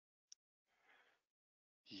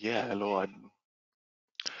Yeah, hello. I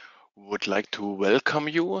would like to welcome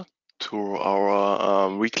you to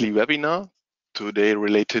our weekly webinar today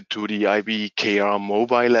related to the IBKR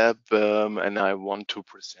Mobile App, and I want to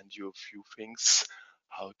present you a few things,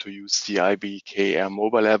 how to use the IBKR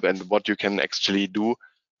Mobile App and what you can actually do,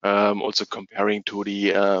 also comparing to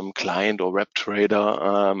the client or web trader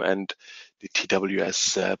and the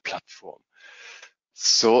TWS platform.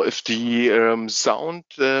 So if the sound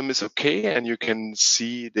is okay and you can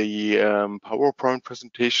see the PowerPoint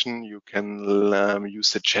presentation, you can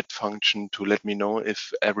use the chat function to let me know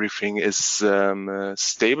if everything is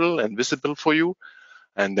stable and visible for you.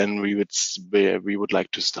 And then we would like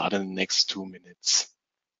to start in the next 2 minutes.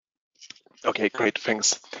 Okay, great,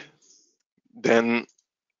 thanks. Then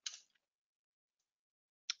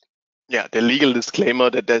yeah, the legal disclaimer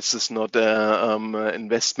that this is not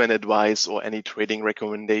investment advice or any trading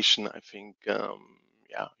recommendation. I think,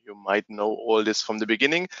 yeah, you might know all this from the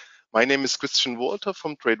beginning. My name is Christian Walter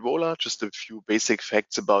from TradeVola. Just a few basic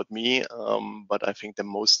facts about me, but I think the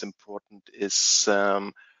most important is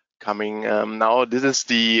coming now. This is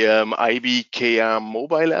the IBKR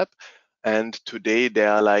mobile app, and today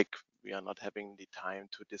we are not having the time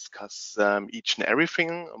to discuss each and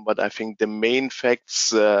everything, but I think the main facts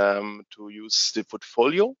to use the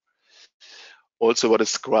portfolio. Also, what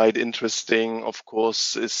is quite interesting, of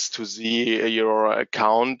course, is to see your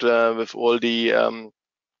account with all the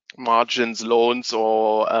margins, loans,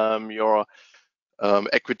 or your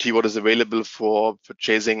equity, what is available for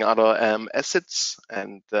purchasing other assets.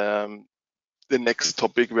 And the next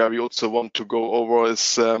topic where we also want to go over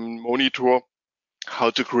is monitor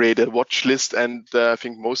how to create a watch list, and I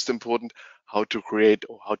think most important, how to create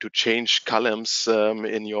or how to change columns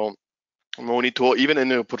in your monitor, even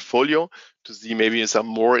in your portfolio, to see maybe some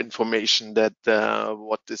more information that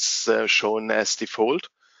what is shown as default.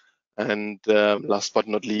 And last but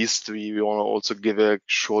not least, we want to also give a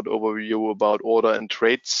short overview about order and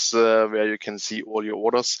trades, where you can see all your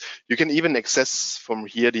orders. You can even access from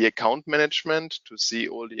here the account management to see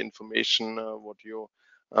all the information, what you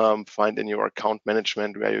find in your account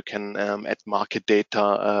management, where you can add market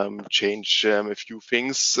data, change a few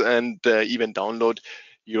things, and even download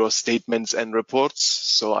your statements and reports.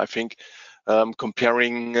 So I think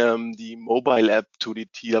comparing the mobile app to the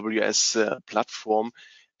TWS platform,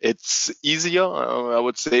 it's easier. I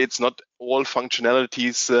would say it's not all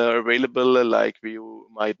functionalities available like we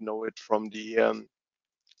might know it from the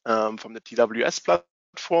TWS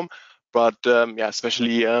platform. But yeah,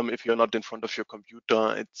 especially if you're not in front of your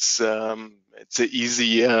computer, it's an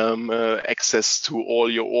easy access to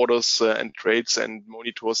all your orders and trades and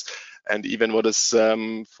monitors. And even what is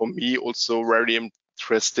for me also very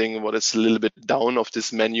interesting, what is a little bit down of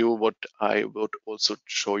this menu, what I would also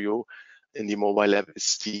show you in the mobile app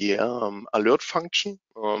is the alert function,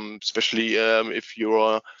 especially if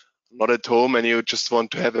you're not at home and you just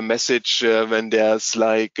want to have a message when there's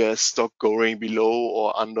like a stock going below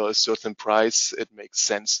or under a certain price. It makes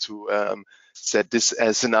sense to set this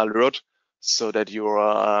as an alert so that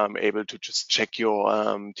you're able to just check your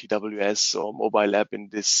TWS or mobile app in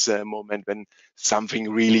this moment when something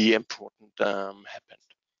really important happened.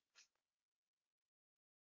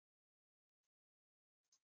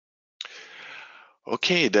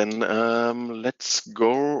 Okay, then let's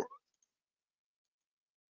go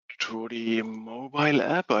to the mobile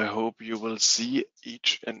app. I hope you will see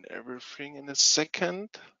each and everything in a second.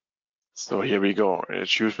 So here we go.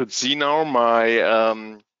 As you should see now my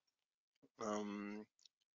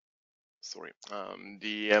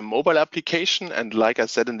the mobile application, and like I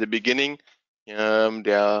said in the beginning,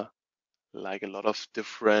 there are like a lot of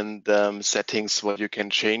different settings what you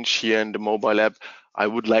can change here in the mobile app. I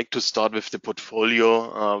would like to start with the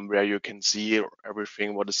portfolio, where you can see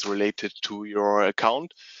everything what is related to your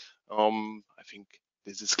account. I think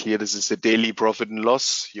this is clear. This is the daily profit and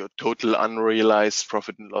loss, your total unrealized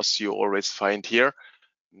profit and loss you always find here.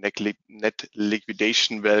 Net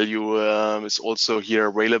liquidation value is also here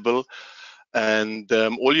available. And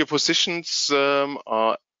all your positions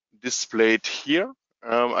are displayed here.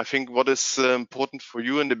 I think what is important for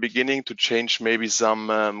you in the beginning to change maybe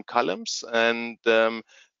some columns. And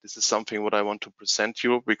this is something what I want to present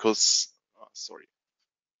you because, sorry.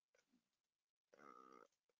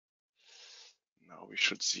 Now we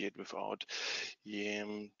should see it without,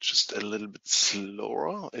 just a little bit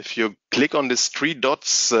slower. If you click on these three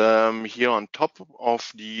dots here on top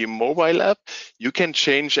of the mobile app, you can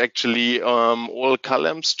change actually all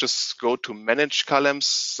columns. Just go to manage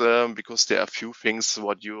columns because there are a few things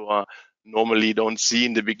what you normally don't see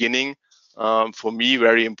in the beginning. For me,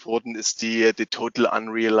 very important is the total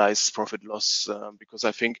unrealized profit loss, because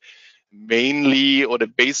I think mainly, or the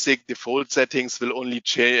basic default settings will only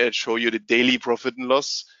show you the daily profit and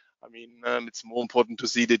loss. I mean, it's more important to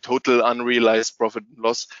see the total unrealized profit and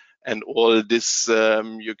loss, and all this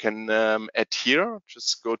you can add here.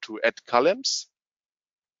 Just go to add columns,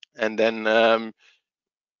 and then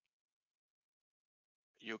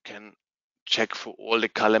you can check for all the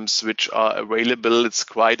columns which are available. It's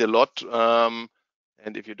quite a lot.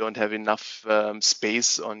 And if you don't have enough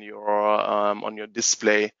space on your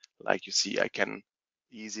display, like you see, I can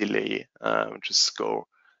easily just go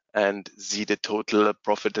and see the total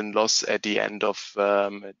profit and loss at the end of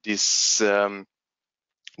this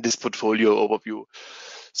portfolio overview.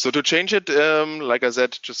 So to change it, like I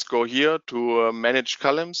said, just go here to manage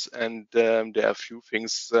columns, and there are a few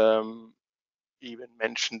things even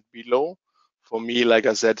mentioned below. For me, like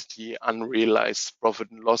I said, the unrealized profit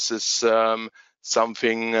and loss is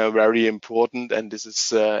something very important, and this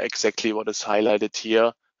is exactly what is highlighted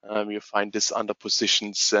here. You find this under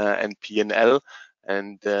positions and P&L,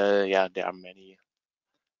 and yeah, there are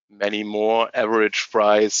many more average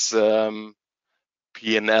price,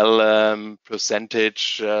 P&L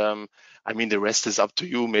percentage. I mean, the rest is up to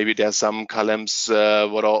you. Maybe there are some columns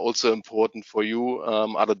what are also important for you,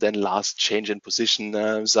 other than last change in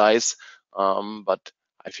position size. But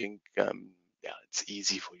I think, yeah, it's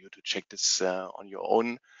easy for you to check this on your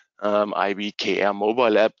own. IBKR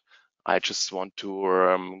Mobile App. I just want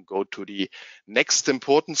to go to the next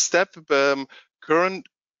important step. Current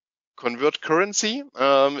convert currency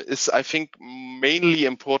is, I think, mainly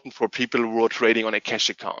important for people who are trading on a cash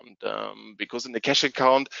account, because in the cash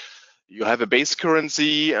account you have a base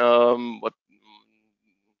currency. What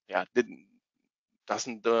yeah didn't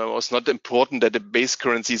doesn't was not important that the base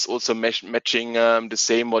currency is also matching the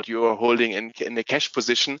same what you are holding in the cash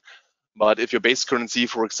position. But if your base currency,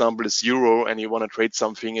 for example, is euro, and you want to trade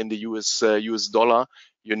something in the US dollar,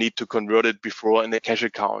 you need to convert it before in the cash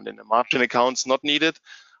account. In the margin account's not needed.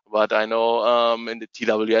 But I know in the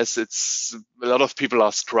TWS, it's a lot of people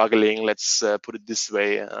are struggling. Let's put it this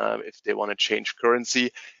way: if they want to change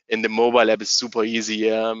currency, in the mobile app is super easy.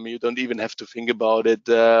 You don't even have to think about it,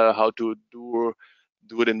 how to do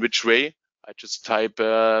it in which way. I just type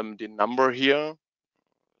the number here.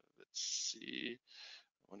 Let's see.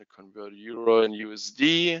 I want to convert euro and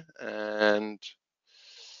USD, and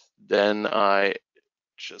then I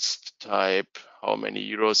just type how many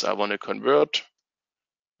euros I want to convert,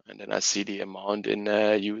 and then I see the amount in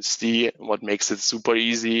USD. What makes it super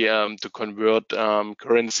easy to convert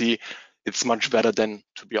currency. It's much better than,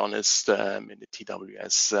 to be honest, in the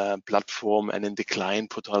TWS platform, and in the client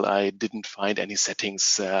portal, I didn't find any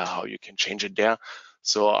settings how you can change it there.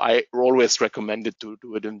 So I always recommend it to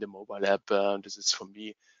do it in the mobile app. This is for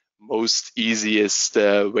me most easiest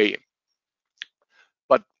way.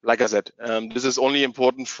 But like I said, this is only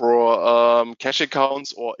important for cash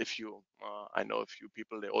accounts, or if you, I know a few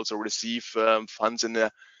people, they also receive funds in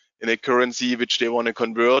a currency which they want to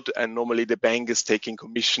convert, and normally the bank is taking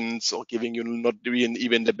commissions or giving you not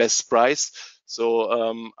even the best price.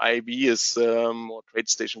 So IB is, or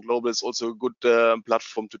TradeStation Global is also a good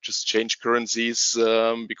platform to just change currencies,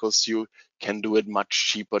 because you can do it much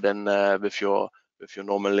cheaper than with your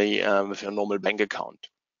normal bank account.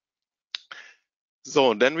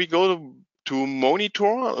 So then we go to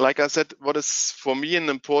monitor. Like I said, what is for me an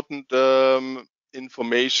important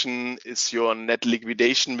information is your net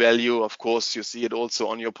liquidation value. Of course, you see it also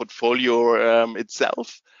on your portfolio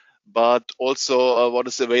itself, but also what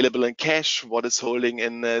is available in cash, what is holding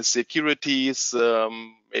in securities,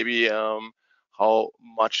 maybe how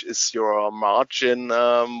much is your margin,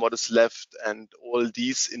 what is left, and all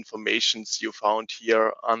these informations you found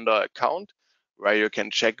here under account, where you can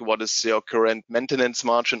check what is your current maintenance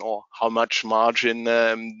margin, or how much margin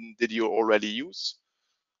did you already use.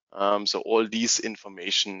 So all these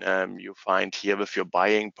information you find here with your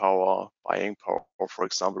buying power. Buying power, for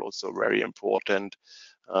example, also very important.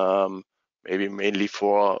 Maybe mainly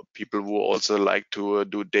for people who also like to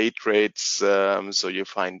do day trades. So you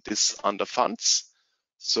find this under funds.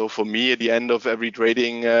 So for me, at the end of every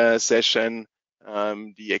trading session,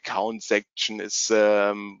 the account section is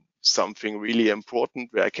something really important,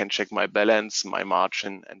 where I can check my balance, my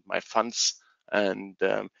margin, and my funds. And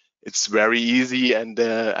it's very easy, and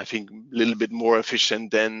I think a little bit more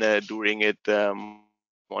efficient than doing it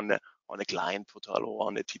on a client portal or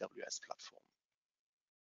on a TWS platform.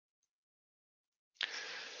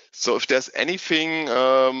 So if there's anything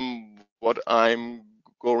what I'm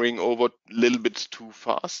going over a little bit too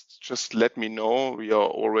fast, just let me know. We are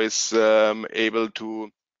always able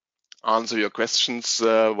to answer your questions,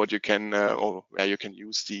 what you can or where you can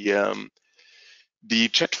use the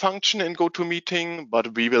chat function in GoToMeeting,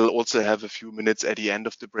 but we will also have a few minutes at the end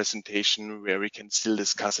of the presentation where we can still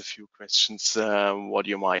discuss a few questions what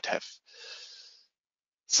you might have.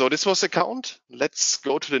 So this was account. Let's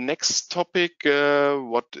go to the next topic,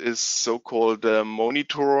 what is so-called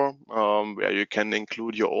monitor, where you can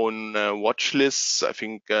include your own watch lists. I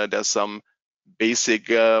think there's some basic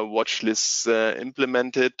watch lists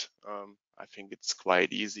implemented. I think it's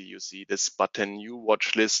quite easy. You see this button, new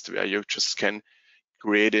watch list, where you just can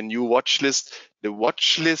create a new watch list. The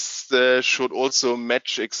watch list should also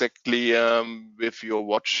match exactly with your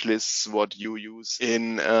watch lists what you use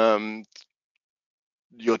in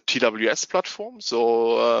your TWS platform.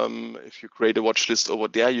 So if you create a watch list over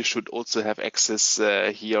there, you should also have access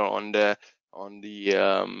here on the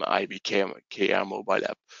IBKR Mobile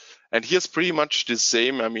App. And here's pretty much the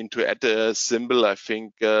same. I mean, to add a symbol, I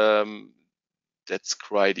think that's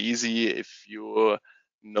quite easy. If you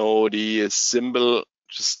know the symbol,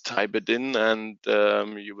 just type it in and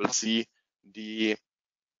you will see the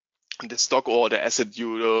stock or the asset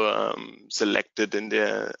you selected in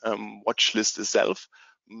the watch list itself.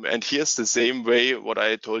 And here's the same way what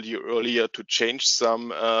I told you earlier to change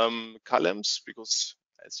some columns, because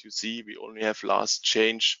as you see, we only have last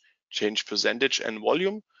change percentage and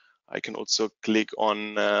volume. I can also click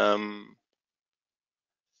on, wait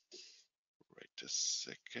a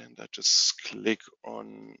second, I just click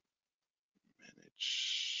on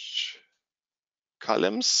manage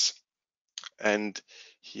columns. And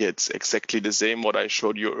here it's exactly the same what I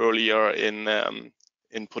showed you earlier in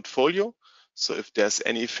portfolio. So if there's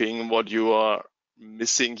anything what you are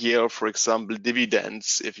missing here, for example,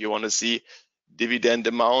 dividends, if you want to see dividend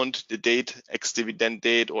amount, the date, ex-dividend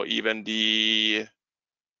date, or even the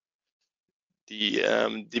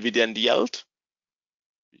dividend yield,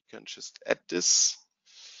 we can just add this.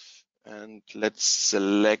 And let's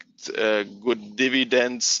select a good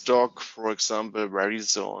dividend stock. For example,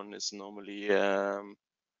 Verizon is normally yeah,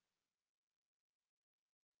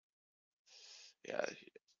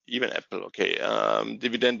 even Apple. Okay,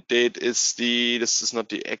 dividend date is this is not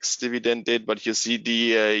the ex-dividend date, but you see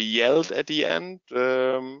the yield at the end.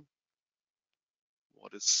 What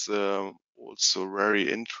is also very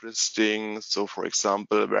interesting. So, for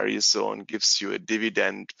example, Verizon gives you a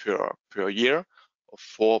dividend per year of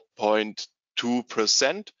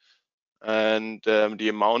 4.2%. And the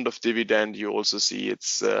amount of dividend you also see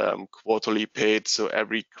it's quarterly paid. So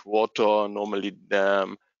every quarter, normally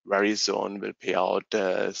Verizon will pay out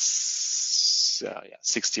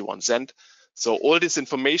 61 cents. So all this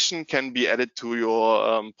information can be added to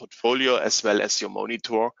your portfolio as well as your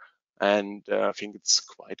monitor. And I think it's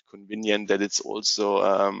quite convenient that it's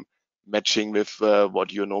also matching with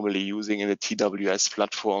what you're normally using in the TWS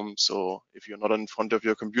platform. So if you're not in front of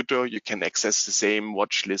your computer, you can access the same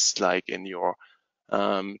watch list like in your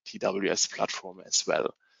TWS platform as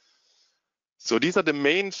well. So these are the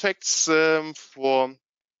main facts for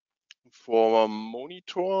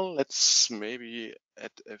monitor. Let's maybe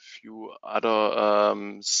add a few other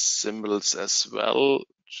symbols as well.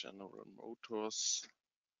 General Motors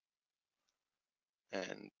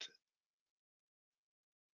and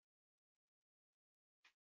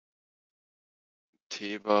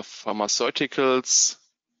Teva Pharmaceuticals.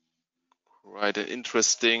 Quite an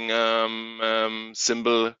interesting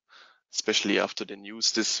symbol, especially after the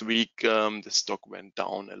news this week. The stock went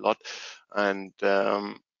down a lot, and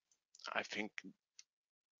I think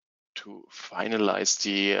to finalize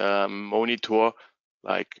the monitor,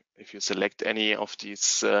 like if you select any of these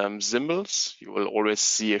symbols, you will always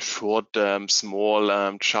see a short,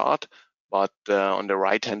 small chart. But on the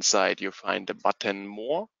right-hand side, you find the button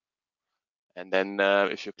More. And then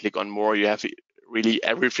if you click on More, you have really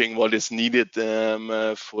everything what is needed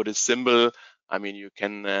for the symbol. I mean, you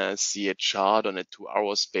can see a chart on a 2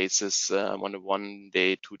 hours basis. On a 1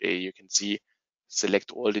 day, 2 day, you can see,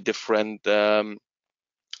 select all the different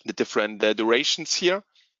durations here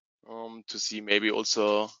to see maybe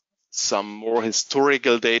also some more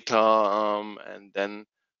historical data. And then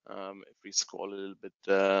if we scroll a little bit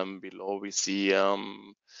below, we see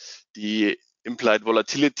the implied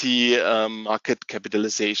volatility, market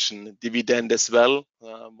capitalization, dividend as well,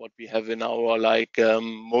 what we have in our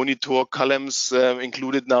monitor columns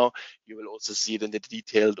included now. You will also see it in the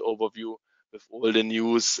detailed overview with all the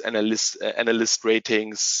news, analyst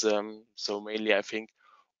ratings. So mainly, I think,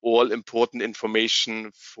 all important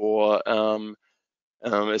information for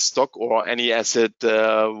a stock or any asset,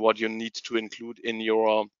 what you need to include in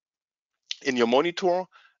your monitor.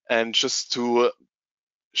 And just to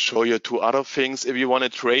show you two other things. If you want to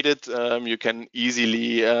trade it, you can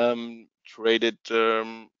easily trade it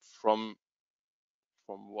from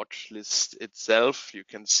watch list itself. You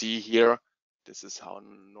can see here, this is how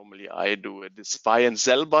normally I do it. This buy and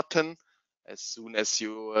sell button. As soon as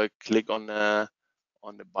you click on the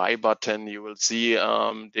buy button, you will see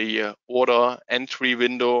the order entry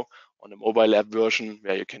window on the mobile app version,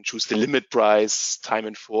 where you can choose the limit price, time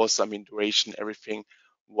in force, I mean duration, everything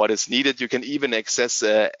what is needed. You can even access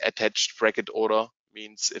attached bracket order.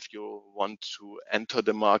 Means if you want to enter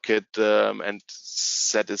the market and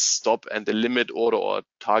set a stop and a limit order or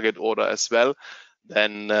target order as well,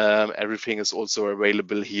 then everything is also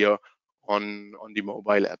available here on the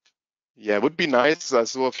mobile app. Yeah, it would be nice. I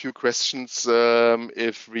saw a few questions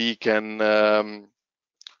if we can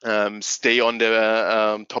stay on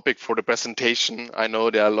the topic for the presentation. I know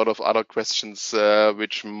there are a lot of other questions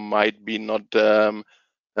which might be not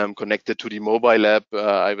connected to the mobile app.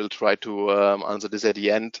 I will try to answer this at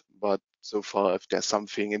the end, but so far, if there's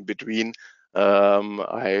something in between,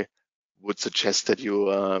 I would suggest that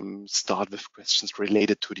you start with questions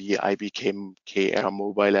related to the IBKR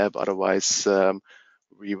mobile app. Otherwise,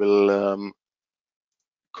 we will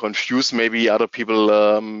confuse maybe other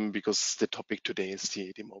people because the topic today is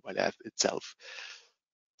the mobile app itself.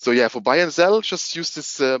 So yeah, for buy and sell, just use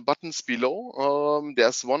these buttons below.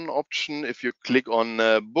 There's one option if you click on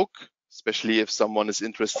book, especially if someone is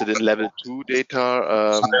interested in level 2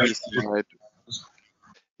 data. This might,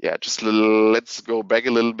 yeah, just let's go back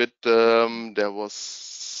a little bit. There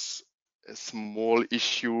was a small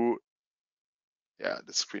issue. Yeah,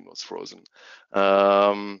 the screen was frozen.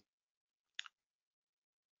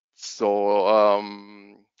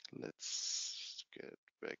 Let's get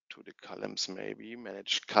back to the columns, maybe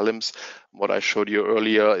manage columns. What I showed you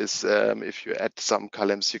earlier is if you add some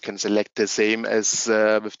columns, you can select the same as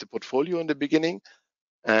with the portfolio in the beginning.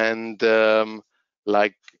 And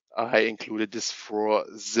like I included this for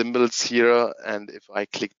symbols here. And if I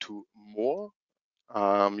click to more,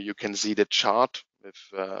 you can see the chart with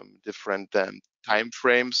different time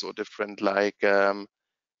frames or different like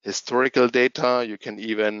historical data. You can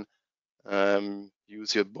even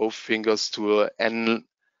use your both fingers to make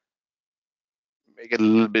it a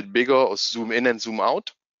little bit bigger or zoom in and zoom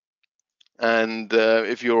out. And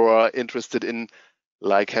if you are interested in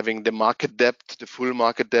like having the market depth, the full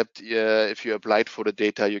market depth, if you applied for the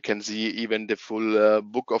data, you can see even the full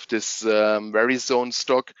book of this very zone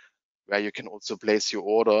stock, where you can also place your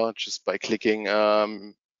order just by clicking,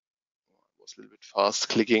 was a little bit fast,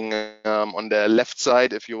 clicking on the left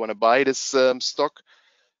side if you want to buy this stock.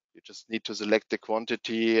 You just need to select the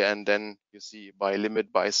quantity and then you see buy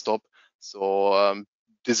limit, buy stop. So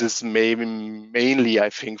this is mainly, I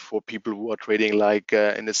think, for people who are trading like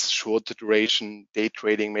in a short duration, day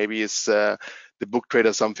trading, maybe is the book trade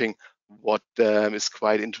or something, what is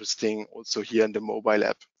quite interesting also here in the mobile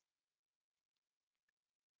app.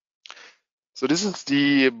 So this is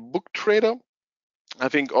the book trader. I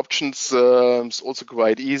think options is also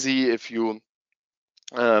quite easy if you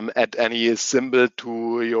add any symbol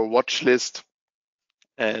to your watch list.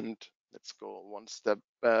 And let's go one step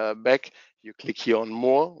back. You click here on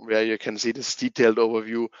more, where you can see this detailed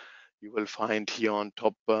overview. You will find here on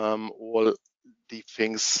top all the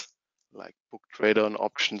things like book trader and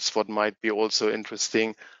options, what might be also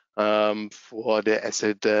interesting for the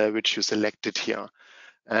asset which you selected here.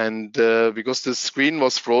 And because the screen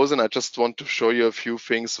was frozen, I just want to show you a few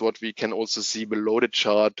things what we can also see below the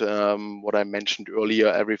chart. What I mentioned earlier,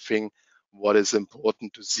 everything what is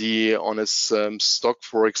important to see on a stock,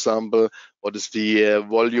 for example, what is the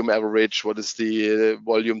volume average, what is the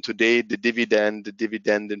volume today, the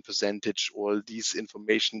dividend in percentage. All these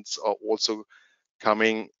informations are also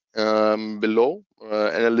coming below.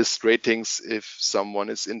 Analyst ratings, if someone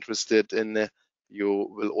is interested in, you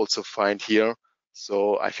will also find here.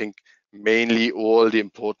 So I think mainly all the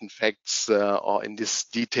important facts are in this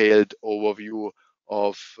detailed overview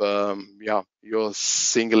of your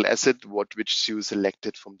single asset, which you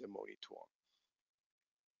selected from the monitor.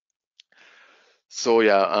 So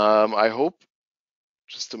I hope,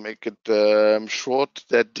 just to make it short,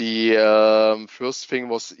 that the first thing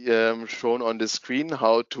was shown on the screen,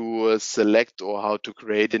 how to select or how to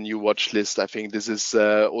create a new watch list. I think this is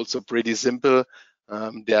also pretty simple.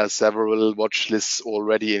 There are several watch lists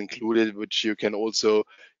already included, which you can also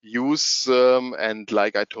use. And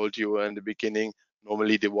like I told you in the beginning,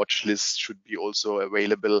 normally the watch list should be also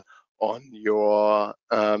available on your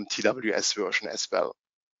TWS version as well.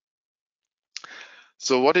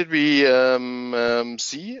 So what did we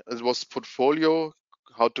see? It was portfolio,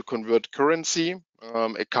 how to convert currency,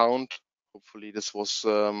 account, hopefully this was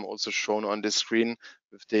also shown on the screen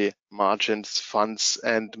with the margins, funds,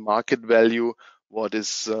 and market value. What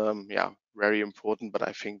is very important, but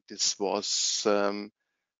I think this was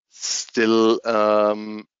still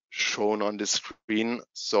shown on the screen,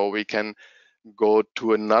 so we can go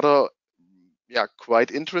to another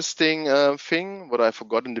quite interesting thing. What I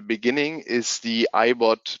forgot in the beginning is the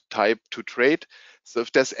iBot type to trade. So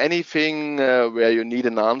if there's anything where you need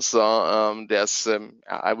an answer, there's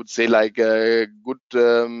I would say like a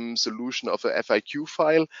good solution of a FAQ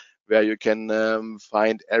file where you can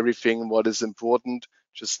find everything what is important.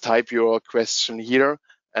 Just type your question here,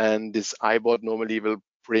 and this iBot normally will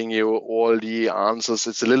bring you all the answers.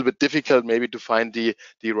 It's a little bit difficult maybe to find the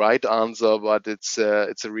right answer, but it's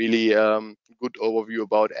a really good overview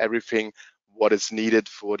about everything what is needed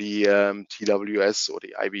for the TWS or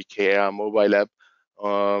the IBKR mobile app.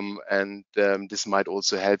 And this might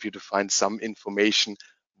also help you to find some information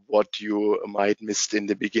what you might missed in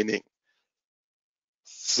the beginning.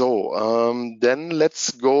 So then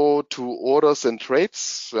let's go to orders and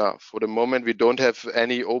trades. For the moment, we don't have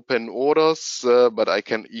any open orders, but I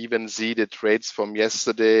can even see the trades from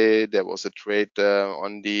yesterday. There was a trade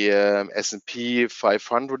on the S&P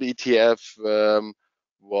 500 ETF,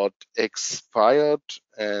 what expired,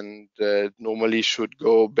 and normally should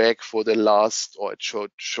go back for the last, or it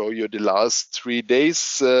should show you the last 3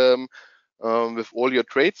 days with all your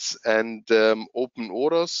trades and open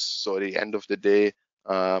orders. So at the end of the day,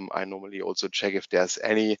 I normally also check if there's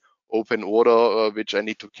any open order which I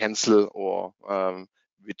need to cancel or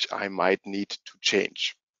which I might need to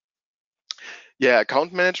change. Yeah,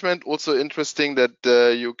 account management, also interesting that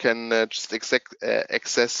you can just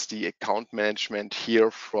access the account management here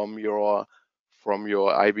from your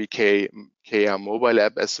IBKR mobile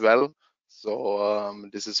app as well. So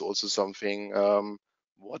this is also something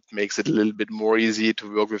what makes it a little bit more easy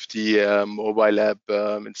to work with the mobile app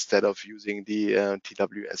instead of using the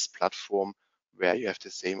TWS platform, where you have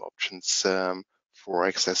the same options for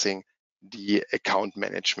accessing the account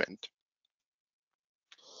management.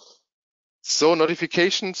 So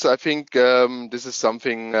notifications, I think this is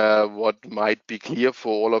something what might be clear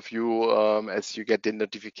for all of you as you get the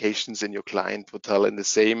notifications in your client portal in the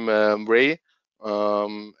same way.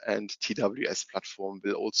 And TWS platform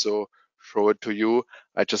will also show it to you.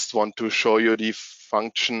 I just want to show you the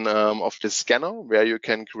function of the scanner, where you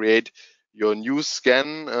can create your new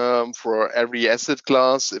scan for every asset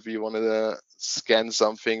class. If you want to scan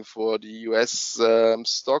something for the US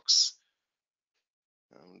stocks,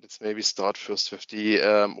 let's maybe start first with the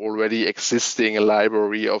already existing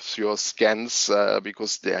library of your scans,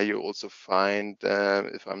 because there you also find,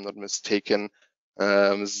 if I'm not mistaken,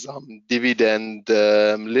 some dividend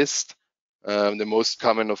list. The most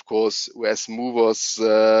common, of course, US movers,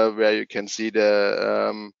 where you can see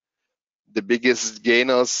the biggest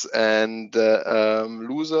gainers and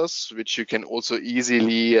losers, which you can also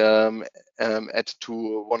easily add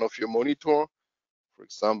to one of your monitor. For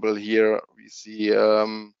example, here we see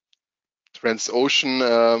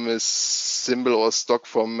Transocean is symbol or stock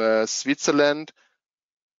from Switzerland,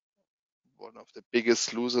 one of the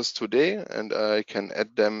biggest losers today, and I can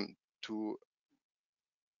add them to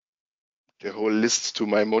the whole list to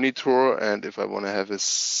my monitor. And if I want to have a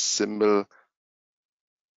symbol,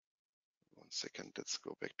 one second, let's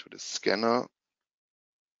go back to the scanner.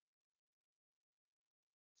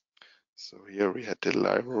 So here we had the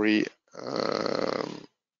library.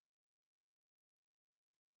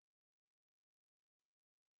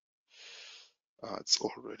 It's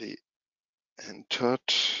already entered.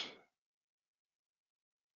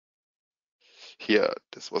 Here,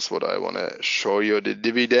 this was what I want to show you, the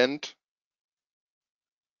dividend.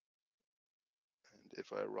 And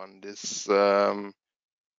if I run this, you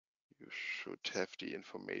should have the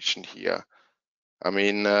information here. I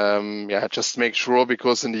mean, just make sure,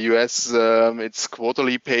 because in the US, it's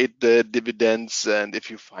quarterly paid dividends. And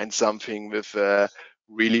if you find something with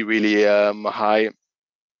really, really high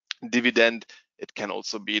dividend, it can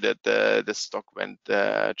also be that the stock went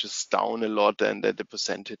just down a lot, and that the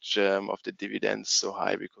percentage of the dividends so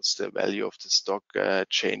high because the value of the stock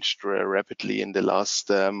changed rapidly in the last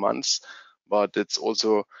months. But it's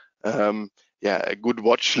also a good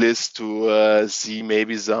watch list to see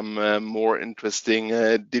maybe some more interesting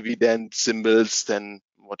dividend symbols than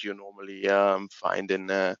what you normally find in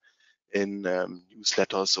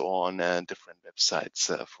newsletters or on different websites,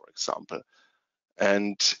 for example.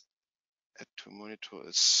 And add to monitor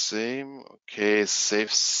is same. Okay,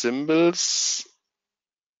 save symbols.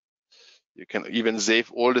 You can even save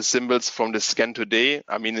all the symbols from the scan today.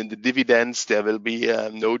 I mean, in the dividends, there will be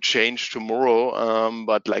no change tomorrow.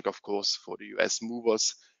 But like, of course, for the US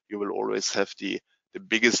movers, you will always have the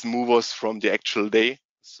biggest movers from the actual day.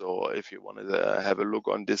 So if you want to have a look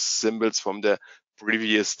on these symbols from the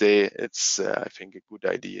previous day, it's I think a good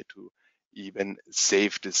idea to even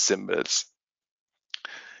save the symbols.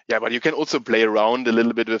 Yeah, but you can also play around a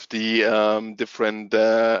little bit with the different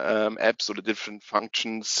apps or the different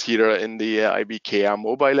functions here in the IBKR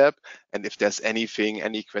mobile app. And if there's anything,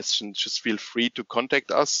 any questions, just feel free to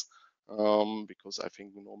contact us, because I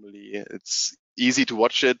think normally it's easy to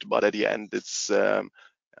watch it, but at the end it's,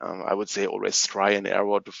 I would say, always try and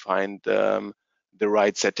error to find the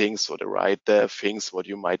right settings or the right things what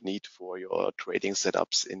you might need for your trading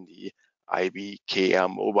setups in the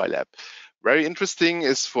IBKR mobile app. Very interesting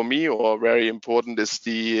is for me, or very important, is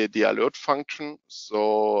the alert function.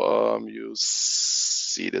 So you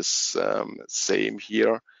see this same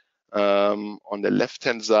here on the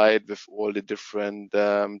left-hand side with all the different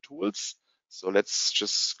tools. So let's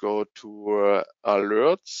just go to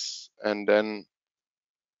alerts and then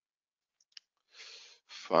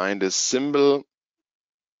find a symbol.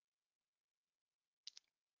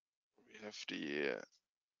 We have the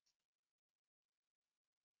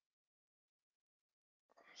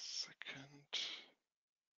second.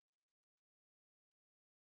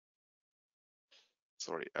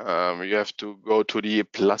 Sorry, you have to go to the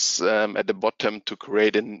plus at the bottom to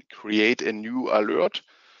create a new alert.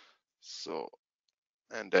 So,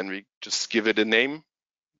 and then we just give it a name.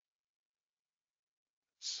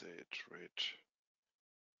 Say trade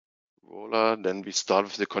roller. Then we start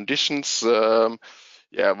with the conditions.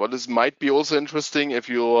 Yeah, what is might be also interesting if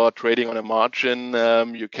you are trading on a margin,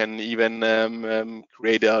 you can even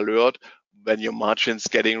create an alert when your margin's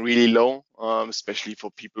getting really low, especially for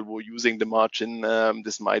people who are using the margin.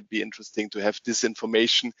 This might be interesting to have this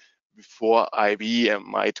information before IB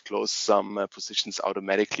might close some positions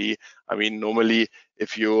automatically. I mean, normally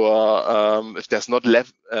if you are, if there's not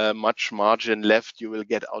left much margin left, you will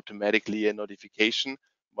get automatically a notification.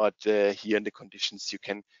 But here in the conditions, you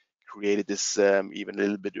can create this even a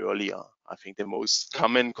little bit earlier. I think the most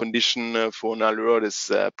common condition for an alert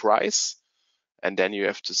is price. And then you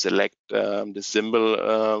have to select the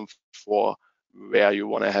symbol for where you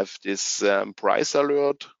want to have this price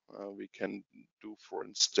alert. We can do, for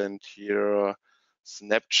instance, here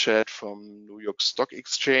Snapchat from New York Stock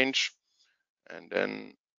Exchange. And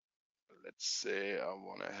then let's say I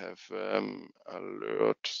want to have an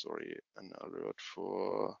alert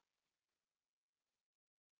for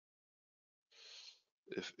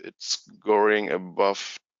if it's going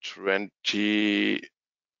above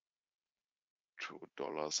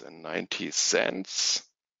 $22.90.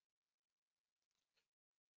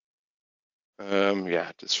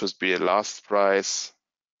 Yeah, this should be a last price.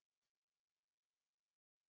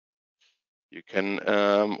 You can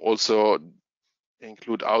also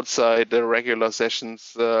include outside the regular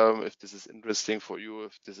sessions if this is interesting for you,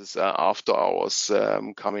 if this is after hours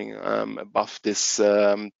coming above this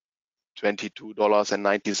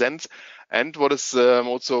 $22.90. And what is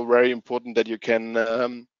also very important, that you can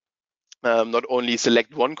not only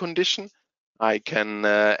select one condition, I can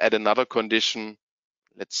add another condition.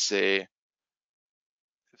 Let's say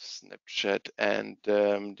Snapchat and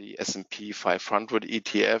the S&P 500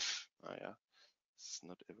 ETF. Yeah, it's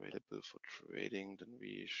not available for trading. Then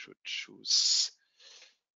we should choose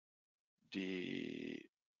the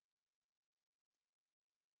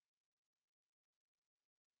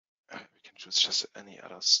we can choose just any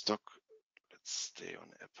other stock. Let's stay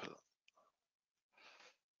on Apple,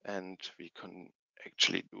 and we can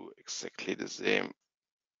actually do exactly the same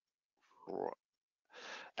for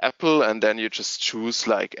Apple, and then you just choose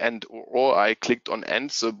like and or I clicked on and,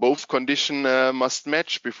 so both condition must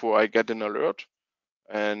match before I get an alert.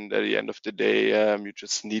 And at the end of the day, you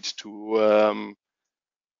just need to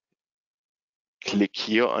click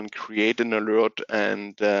here on create an alert,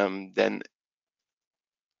 and then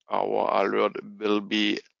our alert will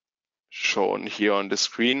be shown here on the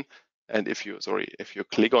screen. And if you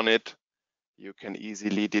click on it, you can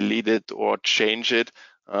easily delete it or change it.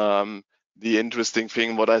 The interesting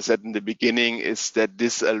thing, what I said in the beginning, is that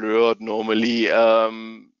this alert normally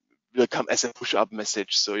will come as a push-up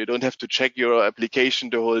message. So you don't have to check your application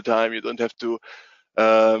the whole time. You don't have to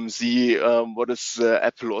see what is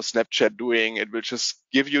Apple or Snapchat doing. It will just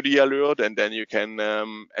give you the alert, and then you can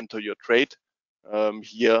enter your trade.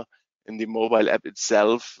 Here in the mobile app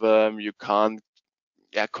itself, you can't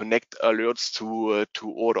connect alerts to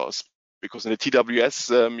orders, because in the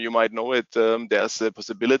TWS, you might know it, there's a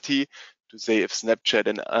possibility to say if Snapchat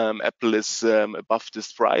and Apple is above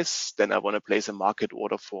this price, then I want to place a market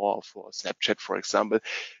order for Snapchat, for example.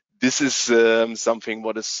 This is something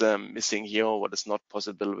what is missing here, what is not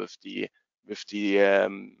possible with the with the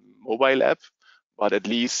mobile app, but at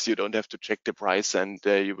least you don't have to check the price, and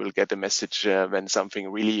you will get a message when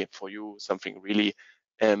something really for you, something really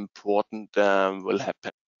important will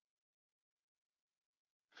happen.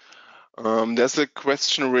 There's a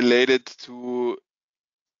question related to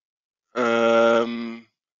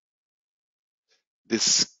this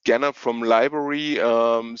scanner from library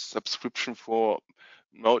subscription for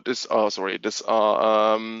no this sorry this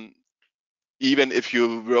are even if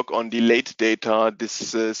you work on delayed data,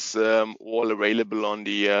 this is all available on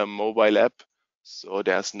the mobile app. So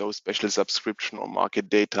there's no special subscription or market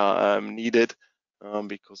data needed,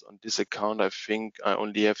 because on this account, I think I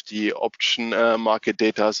only have the option market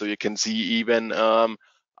data. So you can see even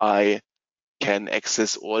I can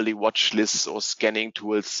access all the watch lists or scanning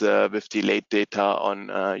tools with delayed data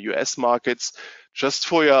on US markets. Just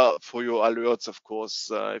for your alerts, of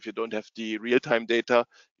course, if you don't have the real-time data,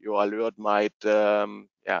 your alert might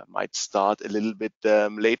start a little bit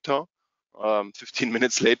later, 15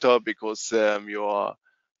 minutes later, because your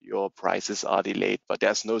prices are delayed. But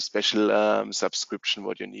there's no special subscription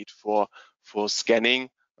what you need for scanning.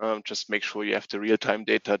 Just make sure you have the real-time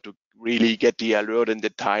data to really get the alert in the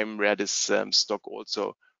time where this stock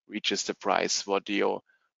also reaches the price what you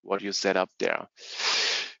set up there.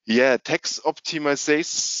 Yeah, tax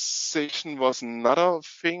optimization was another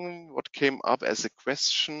thing what came up as a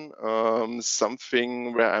question,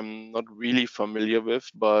 something where I'm not really familiar with,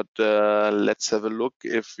 but let's have a look.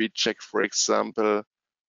 If we check, for example,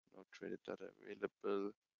 no traded data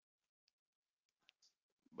available,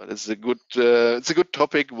 but it's a good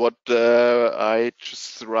topic what I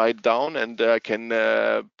just write down, and I can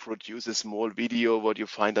produce a small video what you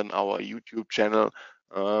find on our YouTube channel.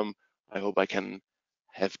 I hope I can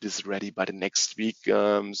have this ready by the next week,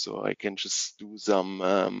 so I can just do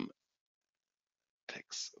some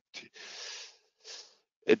text.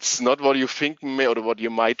 It's not what you think or what you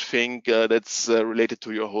might think that's related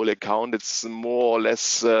to your whole account. It's more or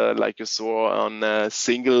less like you saw on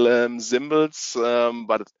single symbols,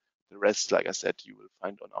 but the rest, like I said, you will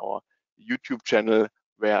find on our YouTube channel,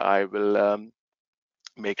 where I will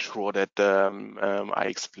make sure that I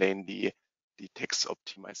explain the text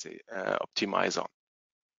optimizer.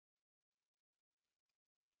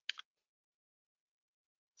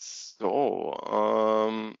 So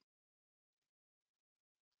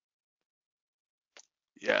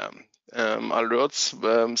yeah,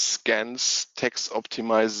 alerts, scans, text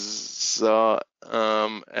optimizer,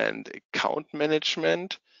 and account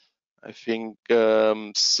management. I think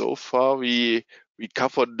so far we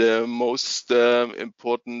covered the most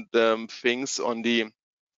important things on the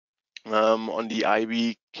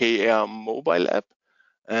IBKR mobile app.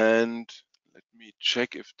 And let me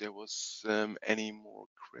check if there was any more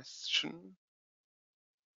question.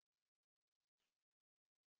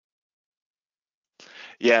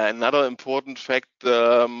 Yeah, another important fact,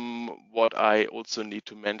 what I also need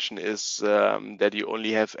to mention is that you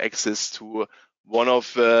only have access to one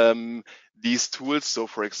of these tools. So,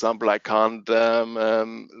 for example, I can't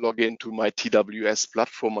log into my TWS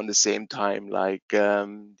platform on the same time, like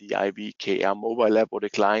the IBKR mobile app or the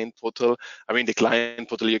client portal. I mean, the client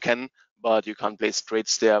portal you can, but you can't place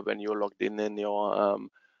trades there when you're logged in your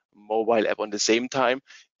mobile app on the same time.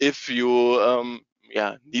 If you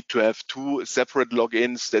need to have two separate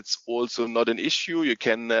logins, that's also not an issue. You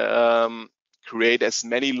can create as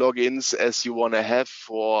many logins as you want to have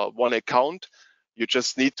for one account. You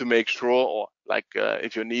just need to make sure, or like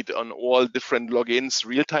if you need on all different logins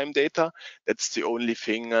real-time data, that's the only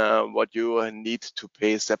thing what you need to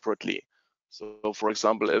pay separately. So for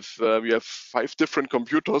example, if you have 5 different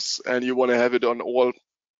computers and you want to have it on all,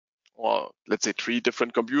 or let's say 3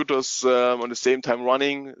 different computers on the same time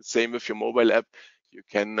running, same with your mobile app, you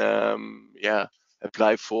can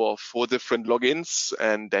apply for 4 different logins,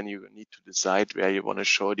 and then you need to decide where you want to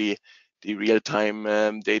show the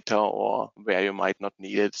real-time data or where you might not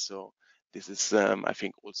need it. So this is I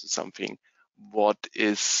think also something what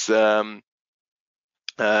is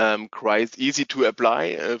quite easy to apply.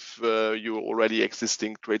 If you're already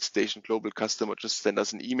existing TradeStation Global customer, just send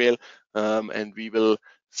us an email and we will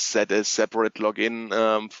set a separate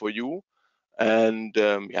login for you. And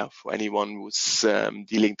for anyone who's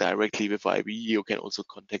dealing directly with IB, you can also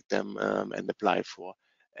contact them and apply for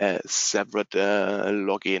a separate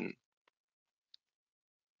login.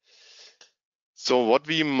 So what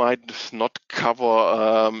we might not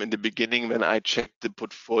cover in the beginning when I checked the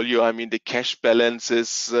portfolio, I mean, the cash balance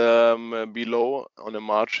is below on a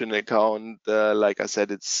margin account. Like I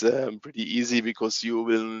said, it's pretty easy because you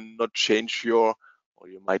will not change your, or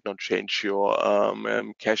you might not change your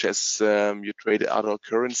cash as you trade other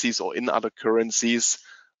currencies or in other currencies.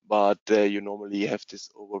 but you normally have this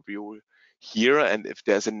overview here. And if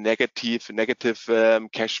there's a negative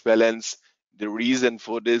cash balance, the reason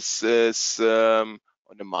for this is on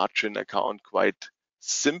the margin account quite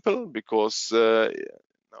simple, because no,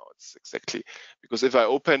 it's exactly because if I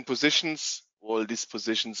open positions, all these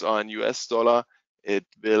positions are in US dollar, it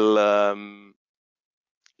will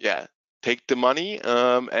yeah, take the money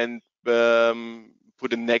and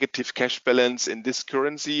put a negative cash balance in this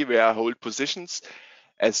currency where I hold positions.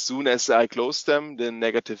 As soon as I close them, the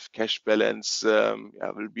negative cash balance yeah,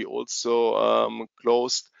 will be also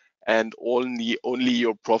closed, and only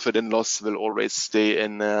your profit and loss will always stay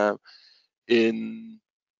in in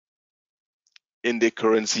the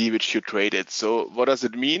currency which you traded. So what does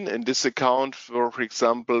it mean? In this account, for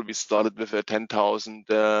example, we started with a 10,000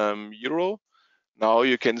 euro. Now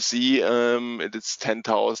you can see it is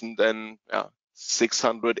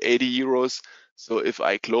 10,680 euros. So if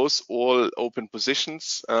I close all open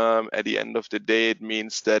positions at the end of the day, it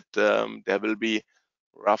means that there will be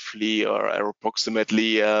roughly or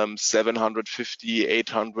approximately 750,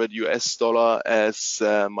 800 US dollar as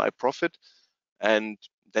my profit. And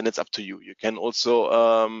then it's up to you. You can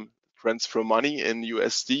also transfer money in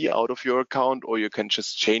USD out of your account, or you can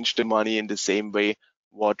just change the money in the same way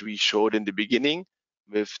what we showed in the beginning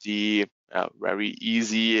with the very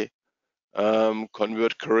easy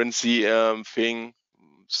convert currency thing.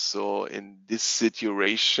 So in this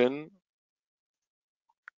situation,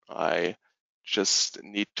 I just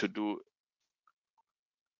need to do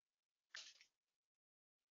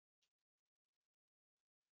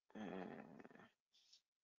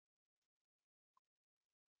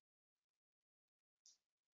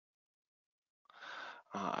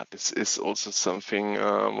this is also something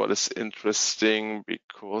what is interesting,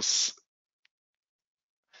 because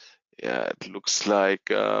yeah, it looks like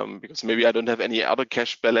because maybe I don't have any other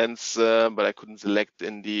cash balance, but I couldn't select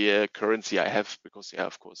in the currency I have, because yeah,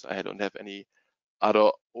 of course, I don't have any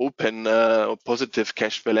other open or positive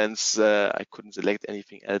cash balance. I couldn't select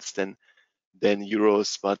anything else than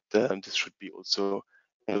euros, but this should be also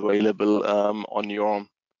available on your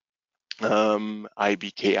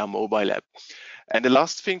IBKR mobile app. And the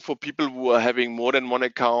last thing, for people who are having more than one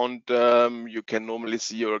account, you can normally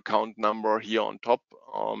see your account number here on top.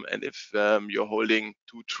 And if you're holding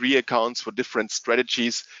 2, 3 accounts for different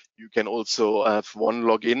strategies, you can also have one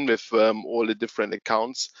login with all the different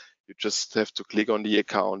accounts. You just have to click on the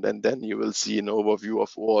account, and then you will see an overview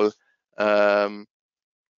of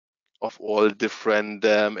all different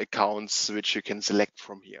accounts which you can select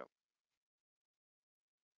from here.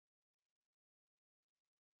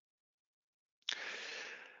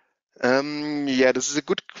 Yeah, this is a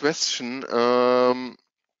good question. Okay,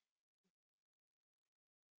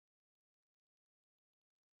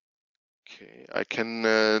 I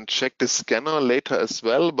can check the scanner later as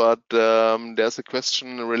well, but there's a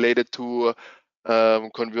question related to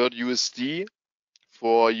convert USD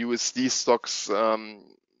for USD stocks.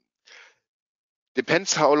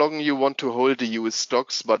 Depends how long you want to hold the US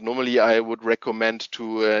stocks, but normally I would recommend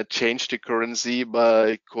to change the currency,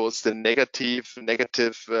 because the negative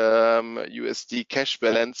USD cash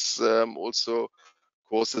balance also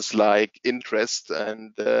causes like interest.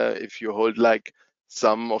 And if you hold like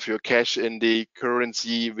some of your cash in the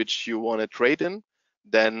currency which you want to trade in,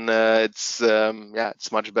 then it's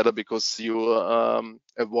much better, because you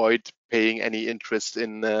avoid paying any interest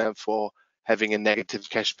in for having a negative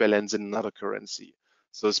cash balance in another currency.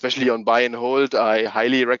 So especially on buy and hold, I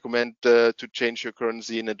highly recommend to change your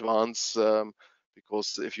currency in advance,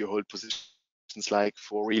 because if you hold positions like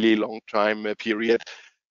for really long time period,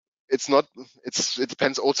 it's not it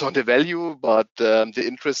depends also on the value, but the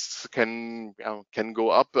interest can go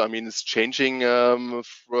up. I mean, it's changing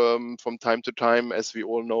from time to time, as we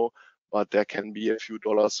all know, but there can be a few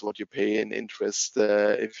dollars what you pay in interest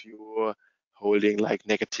if you're holding like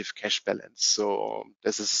negative cash balance. So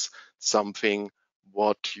this is something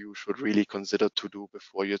what you should really consider to do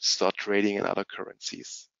before you start trading in other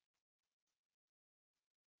currencies.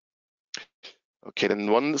 Okay,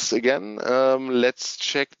 then once again, let's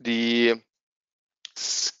check the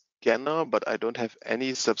scanner, but I don't have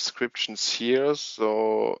any subscriptions here.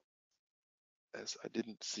 So as I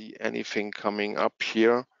didn't see anything coming up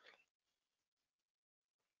here,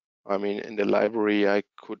 I mean, in the library, I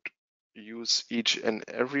could use each and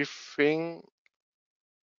everything.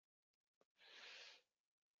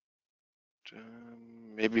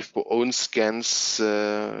 Maybe for own scans,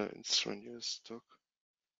 instrument use stock.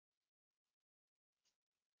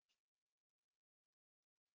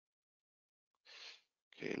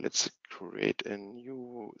 Okay, let's create a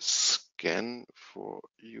new scan for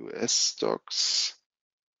US stocks.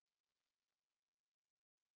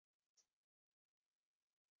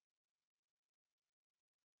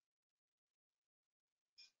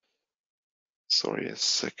 Sorry, a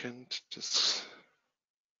second. Just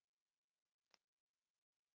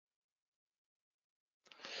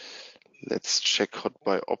let's check hot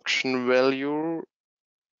buy option value.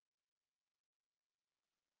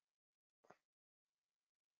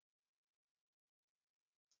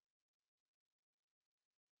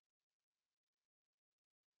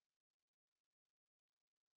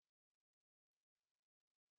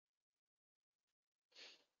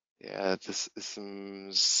 Yeah, this is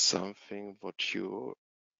something what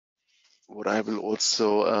I will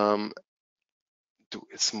also do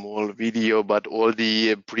a small video, but all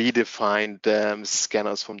the predefined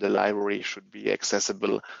scanners from the library should be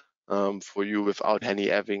accessible for you without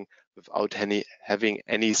having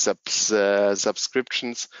any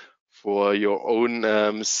subscriptions for your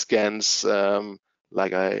own scans.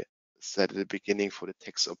 Like I said at the beginning, for the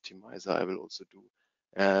text optimizer, I will also do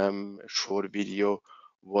a short video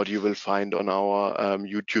what you will find on our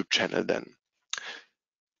YouTube channel then.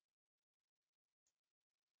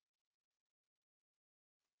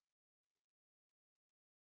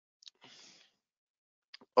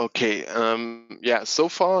 Okay, yeah, so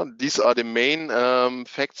far these are the main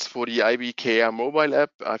facts for the IBKR mobile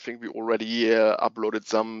app. I think we already uploaded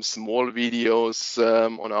some small videos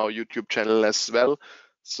on our YouTube channel as well.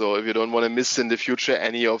 So if you don't want to miss in the future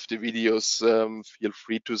any of the videos, feel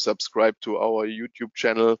free to subscribe to our YouTube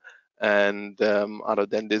channel. And other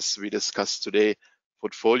than this, we discussed today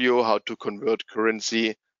portfolio, how to convert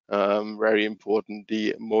currency, very important,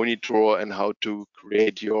 the monitor and how to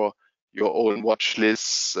create your own watch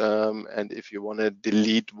lists. And if you want to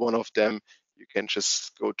delete one of them, you can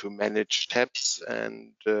just go to manage tabs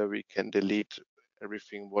and we can delete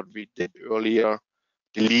everything what we did earlier.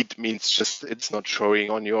 Delete means just it's not showing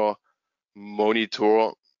on your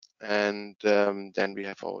monitor. And then we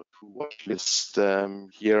have our two watch list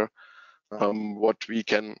here, what we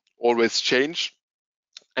can always change.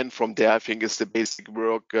 And from there, I think is the basic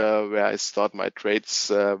work where I start my trades,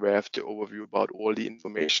 where I have the overview about all the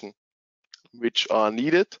information which are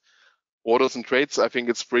needed. Orders and trades, I think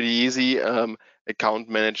it's pretty easy. Account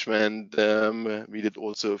management, we did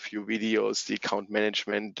also a few videos. The account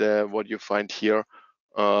management, what you find here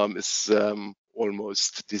is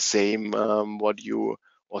almost the same,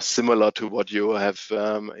 or similar to what you have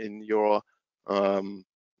in your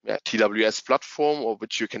TWS platform, or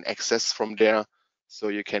which you can access from there. So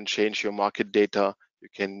you can change your market data, you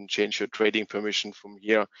can change your trading permission from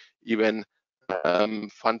here, even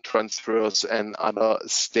fund transfers and other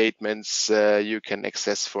statements you can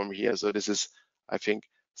access from here. So this is, I think,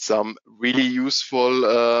 some really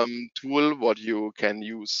useful tool what you can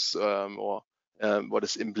use or what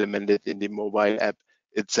is implemented in the mobile app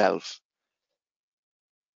itself.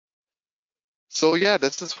 So yeah,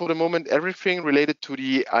 this is for the moment everything related to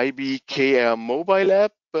the IBKR mobile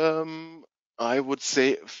app. I would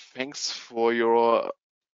say thanks for your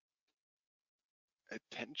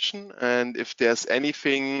attention, and if there's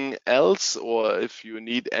anything else or if you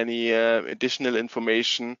need any additional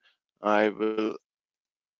information, I will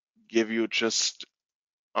give you just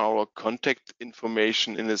our contact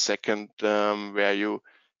information in a second, where you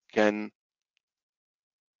can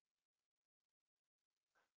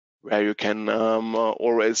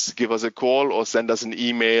always give us a call or send us an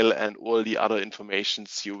email, and all the other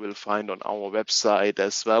informations you will find on our website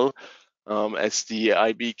as well. As the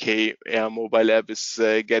IBKR mobile app is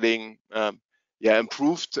getting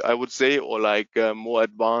improved, I would say, or like more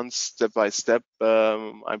advanced step by step.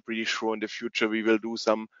 I'm pretty sure in the future we will do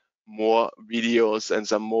some more videos and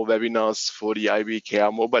some more webinars for the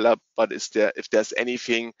IBKR mobile app. But if there's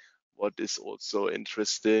anything what is also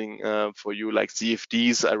interesting for you, like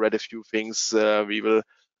CFDs, I read a few things. We will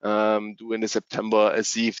do in the September a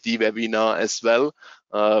CFD webinar as well.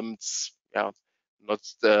 It's not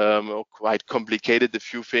quite complicated, a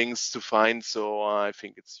few things to find. So I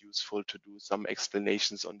think it's useful to do some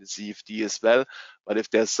explanations on the CFD as well. But if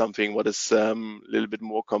there's something what is a little bit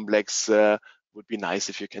more complex, would be nice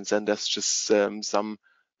if you can send us just some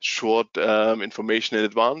short information in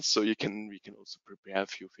advance, so we can also prepare a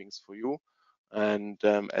few things for you. And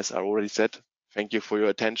as I already said, thank you for your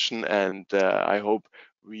attention, and I hope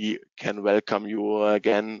we can welcome you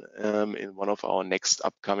again in one of our next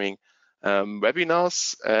upcoming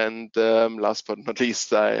webinars. And last but not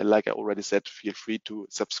least, like I already said, feel free to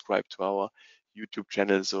subscribe to our YouTube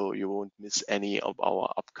channel so you won't miss any of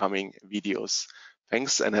our upcoming videos.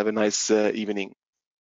 Thanks and have a nice evening.